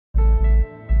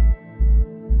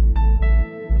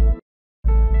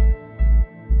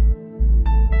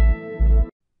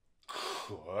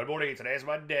Landry. Today is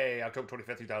my day, October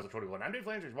 25th, 2021. I'm Dave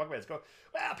Landry. Welcome back. Let's go.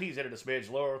 Well, P's headed a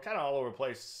smidge lower, kind of all over the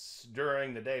place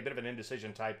during the day. Bit of an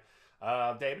indecision type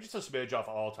day, but just a smidge off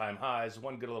all-time highs.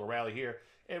 One good little rally here.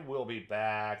 It will be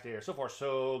back there. So far,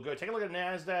 so good. Take a look at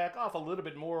NASDAQ. Off a little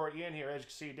bit more in here. As you can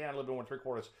see, down a little bit more than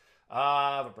 3/4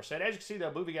 of a percent. As you can see, the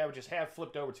moving averages have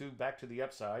flipped over back to the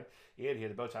upside. In here,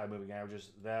 the bow tie moving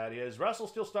averages, that is. Russell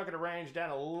still stuck at a range,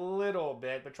 down a little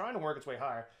bit, but trying to work its way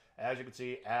higher, as you can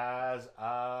see, as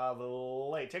of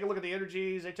late. Take a look at the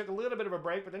energies. They took a little bit of a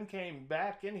break, but then came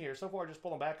back in here. So far, just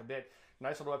pulling back a bit.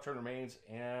 Nice little upturn remains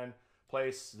in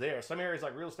place there. Some areas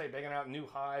like real estate banging out new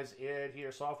highs in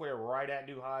here. Software right at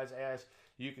new highs, as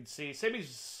you can see.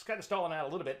 Semis kind of stalling out a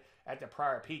little bit at the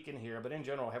prior peak in here, but in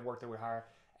general have worked their way higher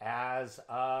as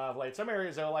of late. Some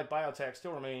areas, though, like biotech,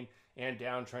 still remain in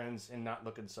downtrends and not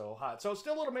looking so hot. So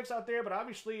still a little mix out there, but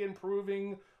obviously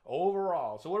improving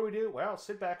overall. So what do? Well,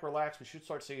 sit back, relax. We should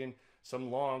start seeing some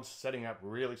longs setting up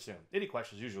really soon. Any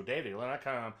questions, usual,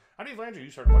 Dave@Landry.com. I'm Dave Landry. You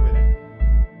start to plug with that.